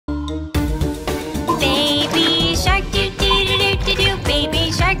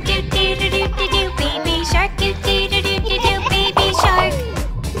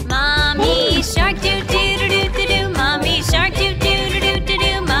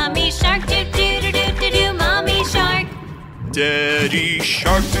Daddy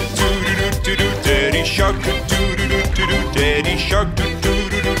shark, do-do-do-do-do-do. Daddy shark, do-do-do-do-do-do. Daddy shark,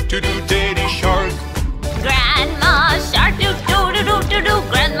 do-do-do-do-do-do. Daddy shark. Grandma shark, do-do-do-do-do.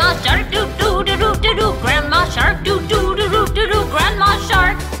 Grandma shark, do-do-do-do-do. Grandma shark, do-do-do-do-do. Grandma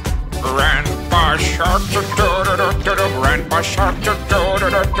shark. Grandpa shark, do-do-do-do-do. Grandpa shark,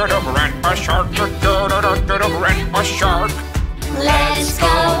 do-do-do-do-do. Grandpa shark, do-do-do-do-do. Grandpa shark. Let's go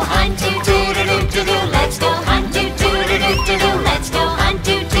hunt, do-do-do-do-do. Let's go hunt, do-do-do-do-do. Let's go hunt,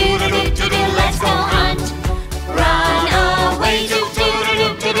 do-do-do-do-do. Let's go hunt. Run away,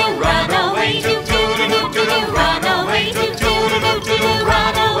 do-do-do-do-do. Run away, do-do-do-do-do. Run away, do-do-do-do-do.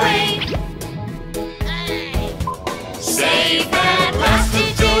 Run away. Safe at last,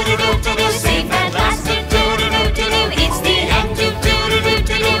 do-do-do-do-do. Safe at last, do-do-do-do-do. It's the end,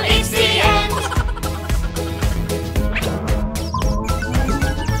 do-do-do-do-do. It's the end.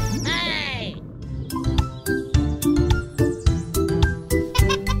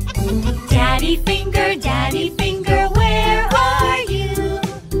 Daddy finger, where are you?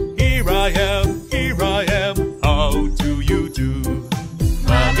 Here I am, how do you do?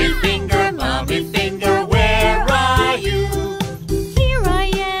 Mommy finger, where are you? Here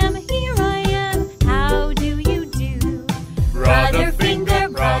I am, how do you do? Brother finger,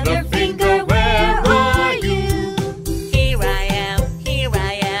 where are you? Here I am,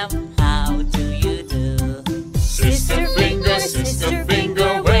 how do you do? Sister finger,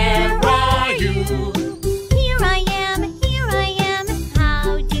 where are you? Here I am, how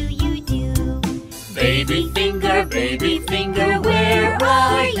do you do? Baby finger, where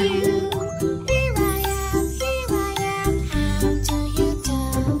are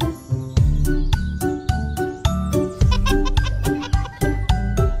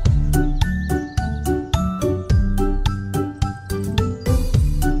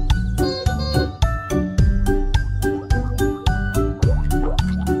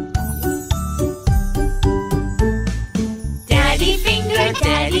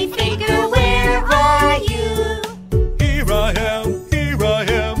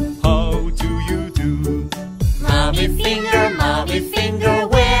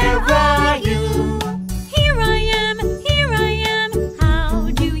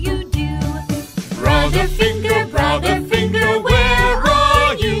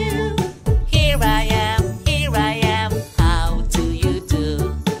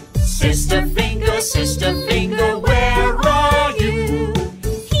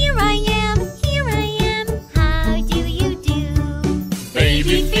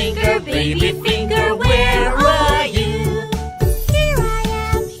you? Here I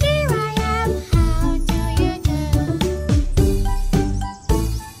am, how do you do?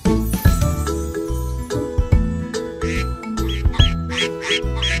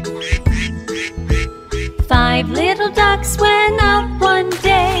 5 little ducks went out one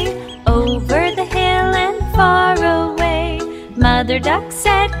day, over the hill and far away. Mother duck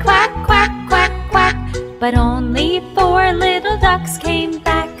said quack, quack, quack, quack, but only 4 little ducks came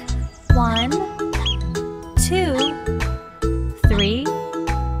back. 1, 2, 3,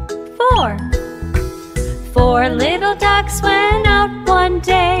 4. 4 little ducks went out one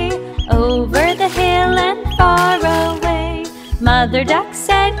day, over the hill and far away. Mother duck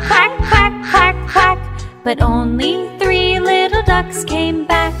said quack, quack, quack, quack, but only 3 little ducks came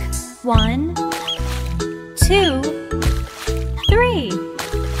back. 1, 2, 3.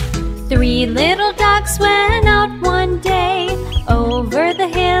 3 little ducks went out one day, over the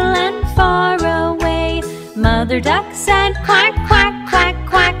hill and far away. Mother duck said quack, quack, quack,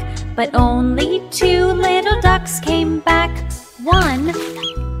 quack, but only 2 little ducks came back. 1,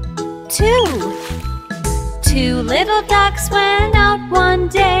 2. 2 little ducks went out one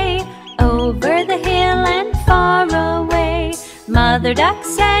day, over the hill and far away. Mother duck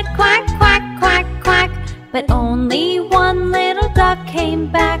said quack, quack, quack, quack, but only 1 little duck came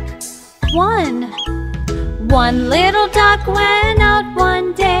back. 1 little duck went out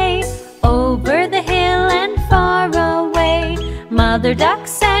one day, over the hill and far away. Mother duck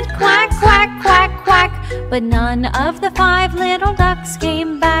said quack, quack, quack, quack, but none of the 5 little ducks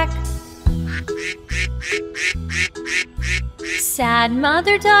came back. Sad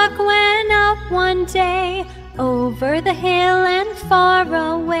Mother duck went out one day, over the hill and far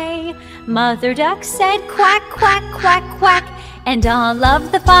away. Mother duck said quack, quack, quack, quack, and all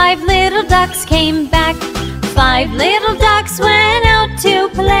of the 5 little ducks came back. 5 little ducks went out to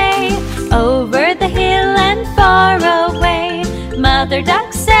play, over the hill and far away. Mother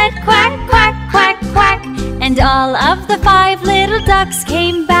duck said quack, quack, quack, quack, and all of the 5 little ducks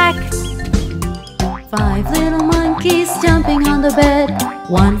came back. 5 little monkeys jumping on the bed.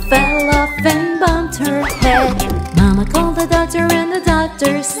 One fell off and bumped her head. Mama called the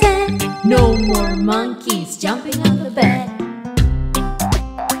doctor said, no more monkeys jumping on the bed.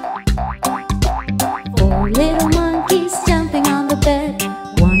 4 little monkeys jumping on the bed.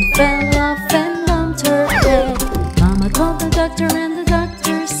 One fell off and bumped her head. Mama called the doctor and the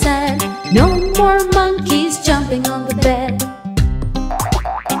doctor said, no more monkeys jumping on the bed.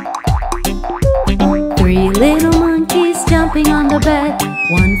 3 little monkeys jumping on the bed.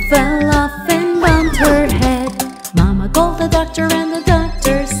 One fell off and bumped her head. Mama called the doctor and the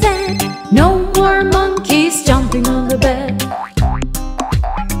doctor said, no more monkeys jumping on the bed.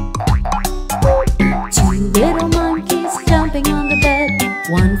 2 little monkeys jumping on the bed.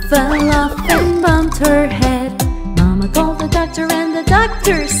 One fell off and bumped her head. Mama called the doctor and the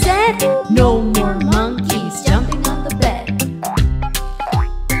doctor said, no more monkeys jumping on the bed.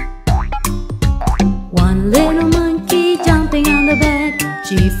 1 little monkey jumping on the bed.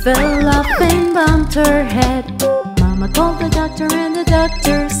 She fell off and bumped her head. Mama called the doctor and the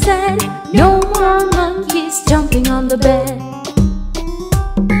doctor said, no more monkeys jumping on the bed.